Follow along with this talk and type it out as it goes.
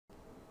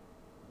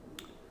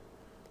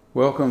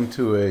Welcome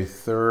to a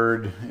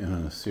third in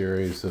a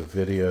series of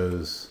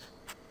videos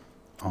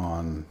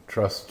on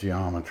truss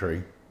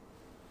geometry.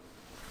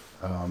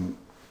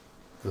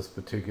 This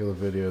particular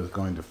video is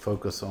going to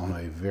focus on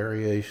a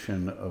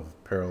variation of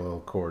parallel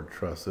chord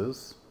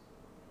trusses,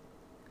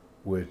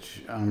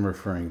 which I'm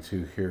referring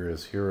to here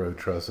as hero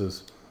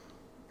trusses.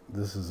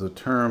 This is a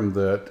term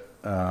that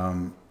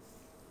I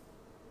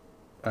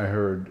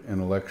heard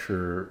in a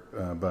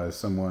lecture by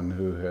someone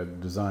who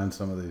had designed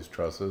some of these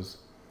trusses.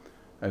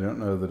 I don't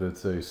know that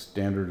it's a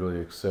standardly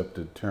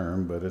accepted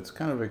term, but it's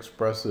kind of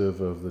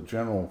expressive of the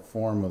general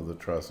form of the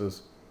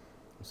trusses,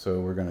 so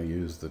we're going to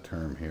use the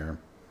term here.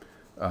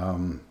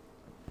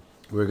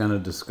 We're going to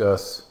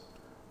discuss,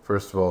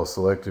 first of all,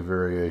 selective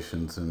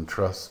variations in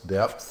truss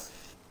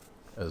depth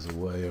as a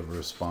way of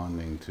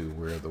responding to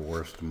where the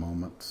worst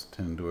moments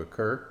tend to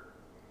occur.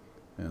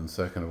 And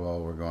second of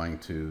all, we're going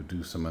to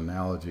do some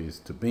analogies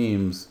to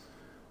beams,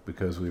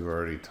 because we've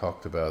already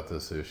talked about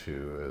this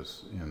issue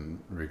as in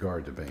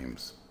regard to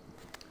beams.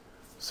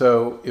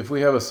 So if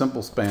we have a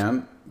simple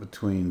span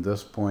between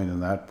this point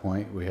and that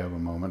point, we have a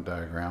moment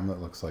diagram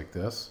that looks like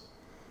this.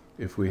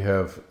 If we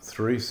have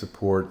three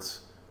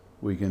supports,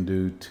 we can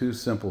do two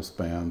simple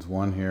spans,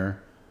 one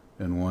here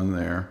and one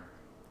there,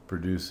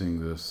 producing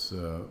this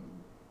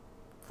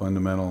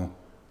fundamental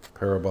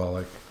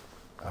parabolic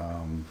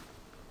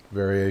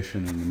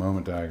variation in the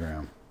moment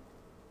diagram.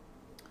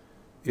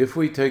 If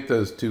we take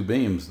those two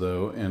beams,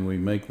 though, and we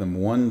make them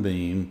one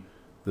beam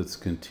that's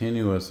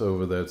continuous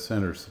over that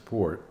center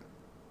support,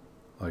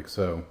 like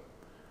so,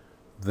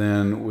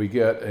 then we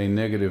get a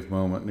negative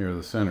moment near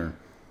the center.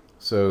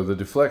 So the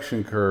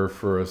deflection curve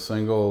for a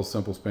single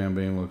simple span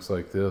beam looks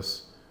like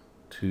this.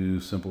 Two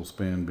simple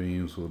span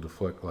beams will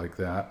deflect like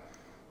that.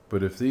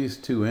 But if these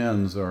two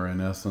ends are in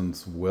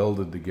essence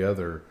welded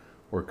together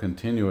or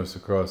continuous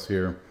across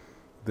here,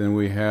 then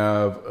we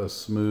have a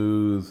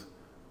smooth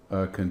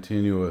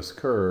continuous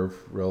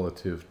curve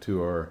relative to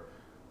our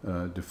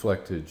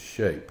deflected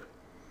shape.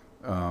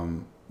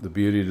 The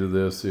beauty to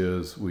this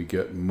is we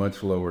get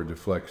much lower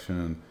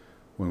deflection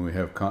when we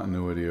have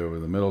continuity over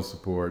the middle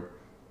support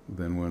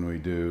than when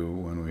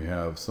we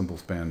have simple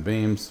span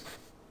beams.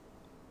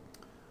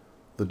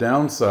 The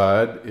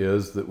downside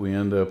is that we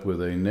end up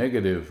with a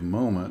negative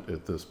moment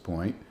at this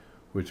point,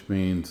 which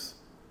means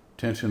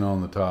tension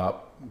on the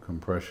top,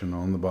 compression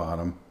on the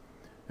bottom,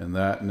 and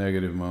that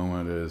negative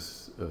moment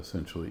is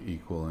essentially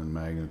equal in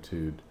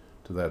magnitude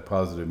to that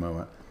positive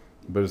moment.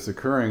 But it's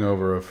occurring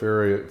over a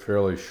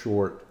fairly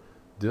short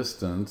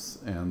distance,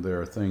 and there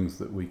are things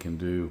that we can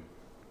do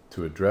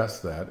to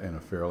address that in a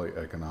fairly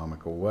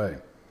economical way.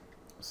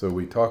 So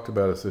we talked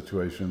about a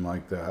situation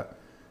like that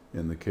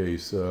in the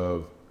case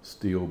of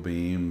steel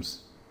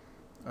beams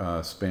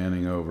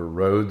spanning over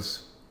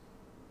roads.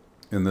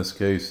 In this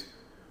case,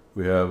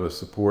 we have a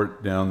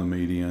support down the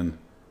median,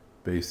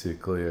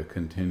 basically a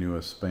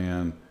continuous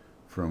span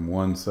from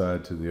one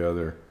side to the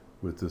other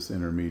with this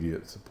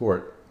intermediate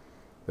support.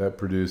 That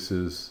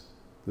produces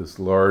this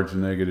large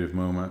negative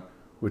moment,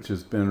 which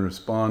has been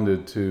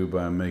responded to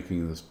by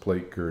making this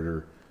plate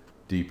girder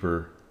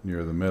deeper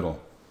near the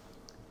middle.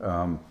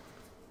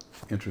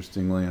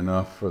 Interestingly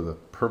enough, for the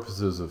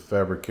purposes of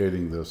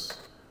fabricating this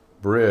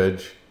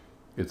bridge,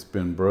 it's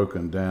been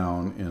broken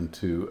down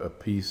into a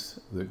piece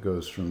that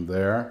goes from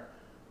there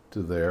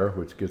to there,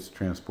 which gets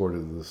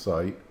transported to the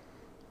site,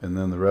 and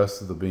then the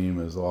rest of the beam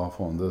is off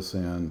on this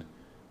end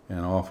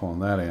and off on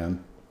that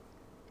end.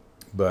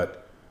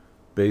 But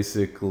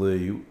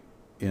basically,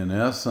 in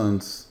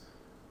essence,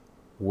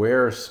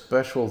 where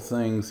special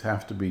things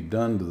have to be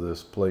done to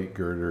this plate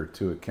girder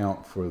to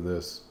account for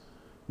this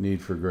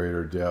need for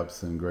greater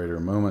depth and greater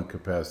moment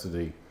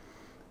capacity,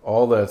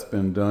 all that's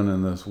been done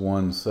in this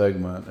one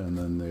segment, and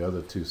then the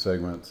other two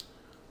segments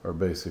are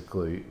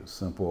basically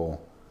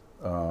simple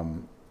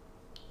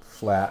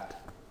flat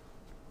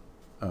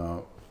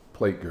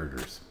plate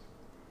girders.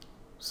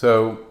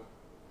 So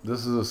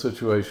this is a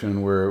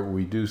situation where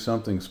we do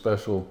something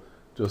special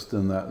just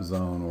in that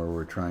zone where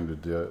we're trying to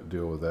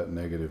deal with that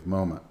negative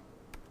moment.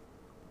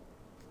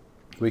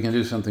 We can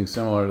do something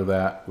similar to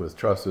that with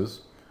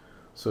trusses.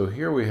 So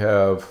here we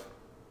have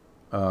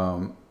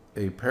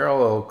a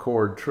parallel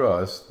chord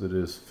truss that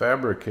is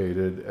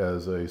fabricated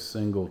as a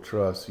single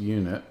truss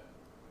unit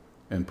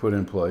and put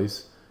in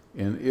place,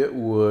 and it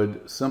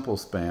would simple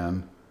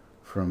span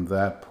from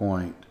that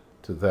point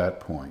to that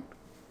point.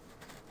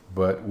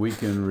 But we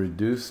can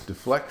reduce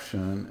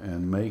deflection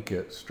and make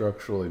it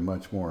structurally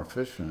much more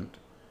efficient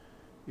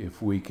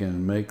if we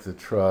can make the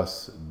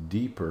truss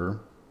deeper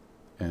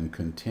and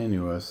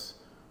continuous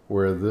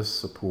where this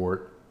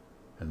support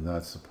and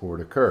that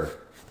support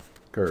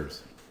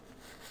occurs.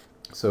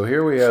 So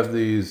here we have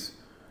these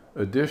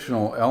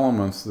additional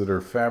elements that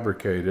are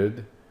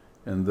fabricated,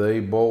 and they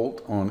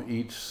bolt on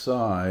each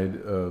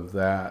side of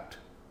that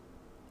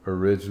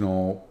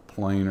original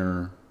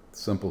planar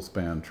simple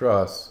span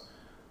truss.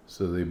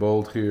 So they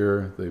bolt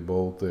here, they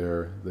bolt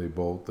there, they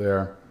bolt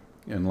there,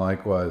 and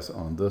likewise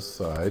on this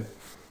side.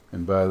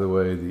 And by the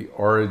way, the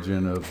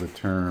origin of the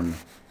term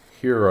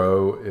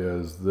hero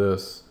is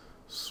this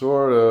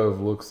sort of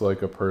looks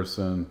like a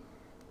person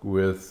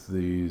with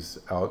these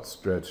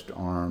outstretched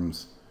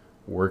arms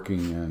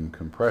working in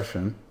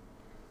compression.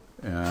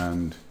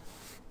 And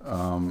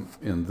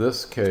in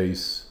this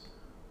case,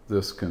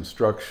 this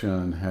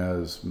construction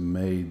has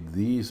made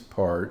these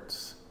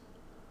parts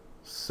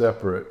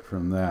separate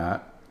from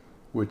that,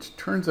 which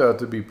turns out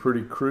to be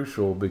pretty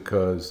crucial,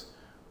 because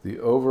the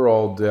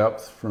overall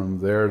depth from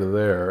there to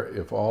there,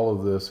 if all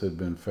of this had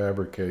been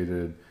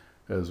fabricated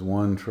as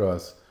one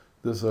truss,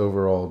 this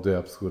overall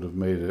depth would have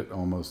made it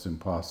almost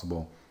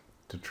impossible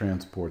to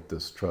transport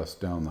this truss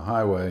down the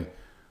highway.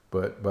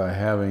 But by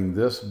having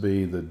this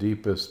be the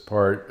deepest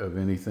part of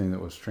anything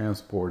that was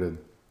transported,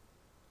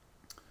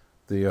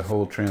 the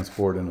whole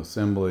transport and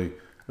assembly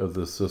of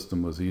this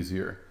system was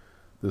easier.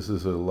 This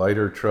is a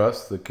lighter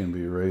truss that can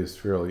be raised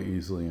fairly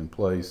easily in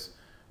place,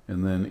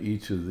 and then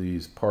each of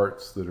these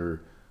parts that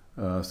are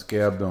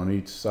scabbed on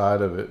each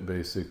side of it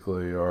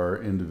basically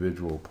are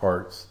individual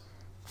parts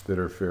that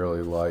are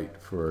fairly light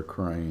for a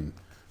crane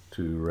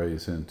to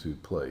raise into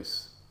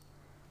place.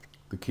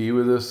 The key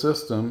with this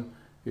system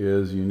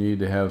is you need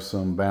to have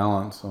some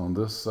balance on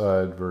this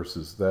side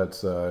versus that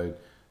side,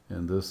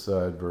 and this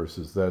side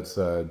versus that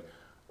side.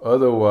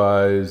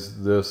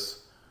 Otherwise,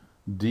 this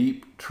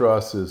deep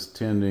truss is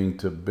tending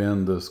to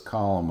bend this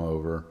column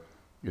over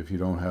if you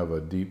don't have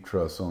a deep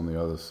truss on the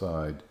other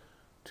side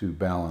to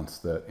balance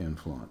that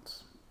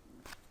influence.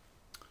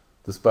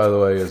 This, by the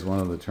way, is one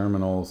of the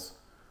terminals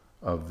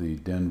of the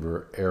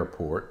Denver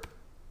airport.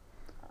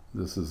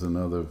 This is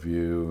another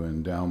view,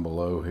 and down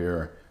below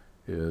here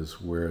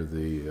is where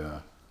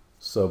the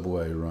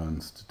subway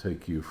runs to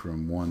take you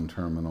from one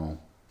terminal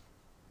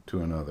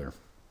to another.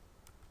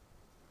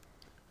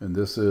 And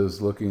this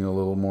is looking a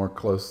little more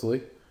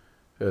closely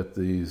at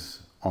these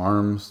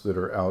arms that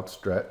are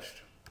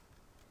outstretched.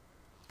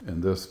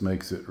 And this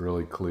makes it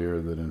really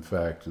clear that, in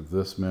fact,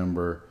 this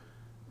member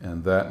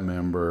and that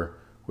member,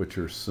 which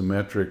are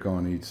symmetric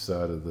on each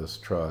side of this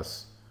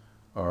truss,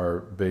 are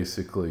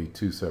basically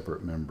two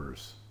separate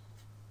members.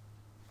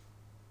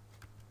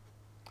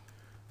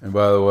 And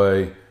by the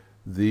way,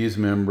 these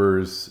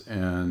members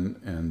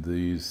and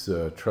these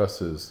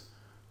trusses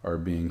are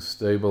being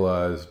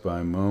stabilized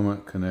by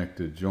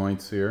moment-connected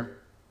joints here.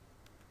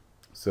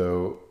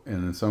 So,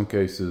 and in some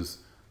cases,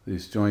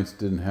 these joints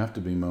didn't have to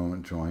be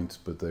moment joints,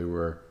 but they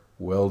were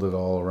welded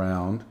all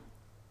around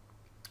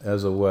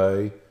as a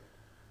way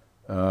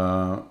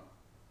of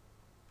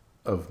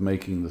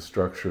making the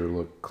structure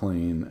look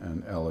clean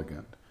and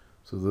elegant.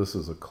 So this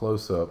is a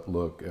close-up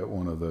look at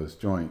one of those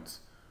joints,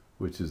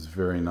 which is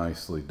very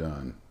nicely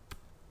done.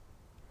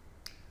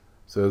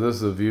 So this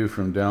is a view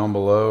from down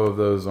below of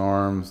those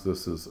arms.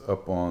 This is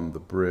up on the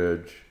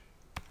bridge.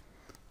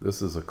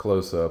 This is a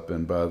close-up,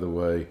 and by the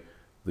way,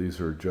 these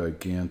are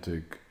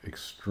gigantic,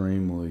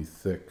 extremely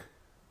thick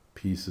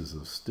pieces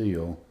of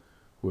steel,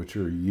 which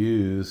are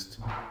used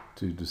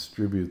to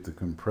distribute the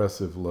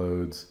compressive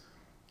loads,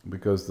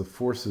 because the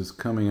forces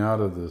coming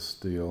out of this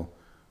steel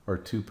are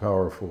too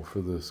powerful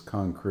for this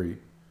concrete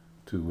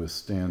to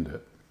withstand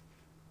it.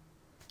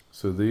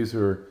 So these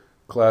are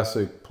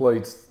classic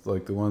plates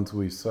like the ones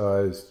we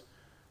sized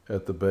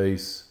at the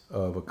base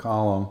of a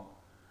column,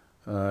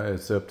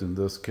 except in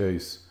this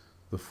case,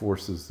 the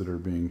forces that are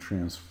being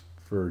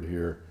transferred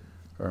here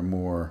are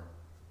more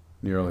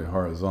nearly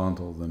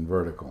horizontal than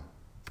vertical.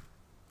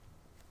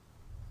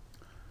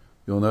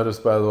 You'll notice,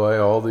 by the way,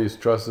 all these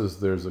trusses,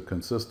 there's a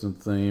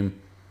consistent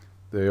theme.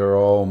 They are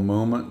all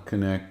moment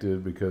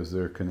connected because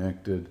they're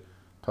connected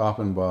top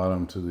and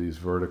bottom to these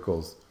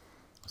verticals.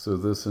 So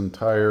this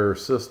entire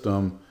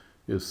system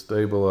is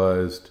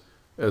stabilized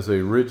as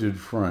a rigid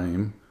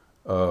frame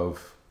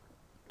of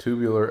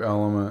tubular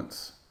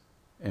elements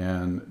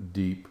and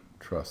deep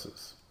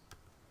trusses.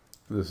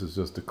 This is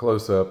just a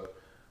close-up.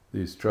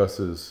 These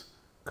trusses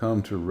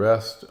come to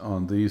rest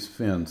on these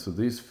fins. So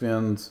these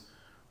fins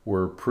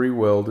were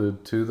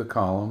pre-welded to the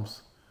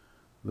columns.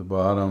 The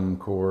bottom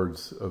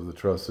cords of the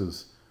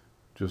trusses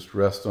just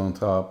rest on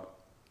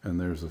top, and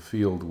there's a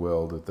field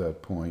weld at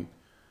that point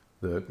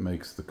that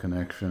makes the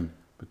connection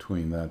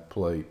between that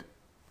plate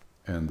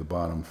and the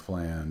bottom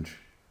flange,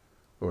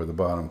 or the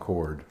bottom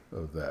cord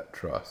of that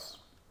truss.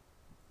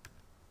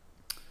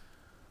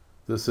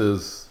 This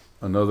is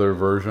another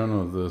version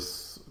of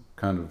this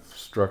kind of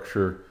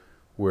structure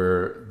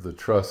where the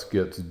truss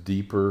gets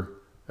deeper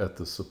at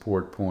the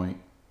support point,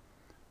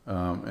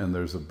 and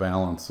there's a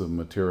balance of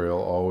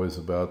material always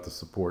about the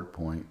support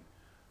point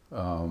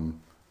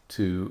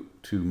to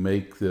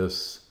make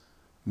this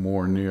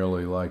more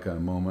nearly like a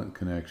moment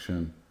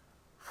connection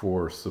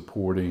for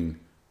supporting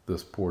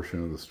this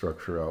portion of the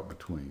structure out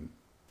between.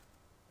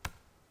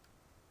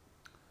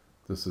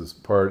 This is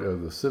part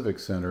of the Civic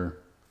Center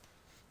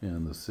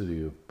in the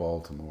city of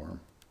Baltimore.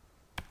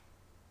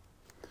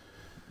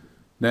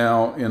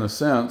 Now, in a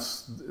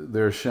sense,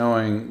 they're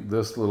showing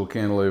this little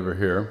cantilever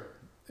here,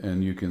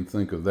 and you can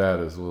think of that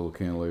as a little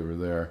cantilever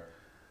there.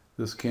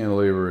 This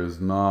cantilever is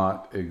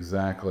not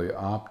exactly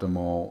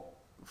optimal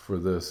for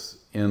this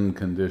end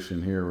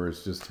condition here, where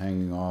it's just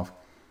hanging off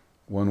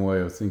one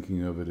way of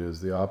thinking of it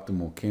is the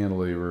optimal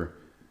cantilever,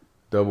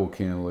 double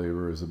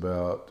cantilever, is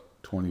about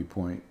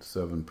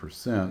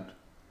 20.7%.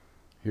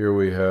 Here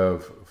we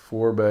have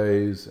 4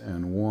 bays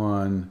and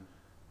 1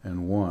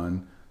 and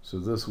 1. So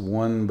this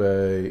 1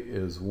 bay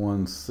is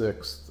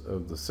 1/6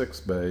 of the 6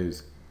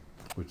 bays,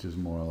 which is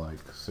more like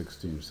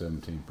 16 or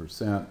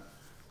 17%,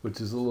 which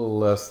is a little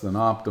less than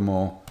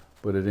optimal,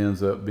 but it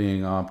ends up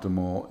being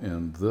optimal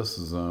in this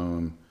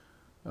zone.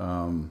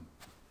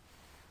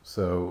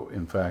 So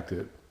in fact,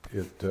 it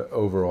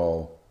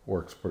overall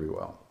works pretty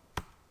well.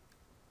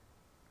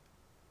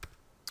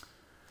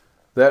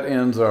 That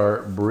ends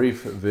our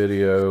brief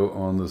video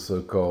on the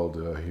so-called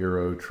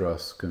hero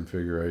truss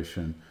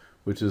configuration,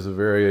 which is a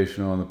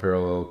variation on the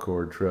parallel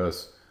chord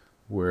truss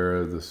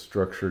where the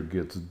structure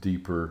gets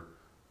deeper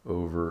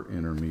over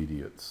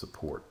intermediate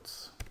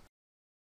supports.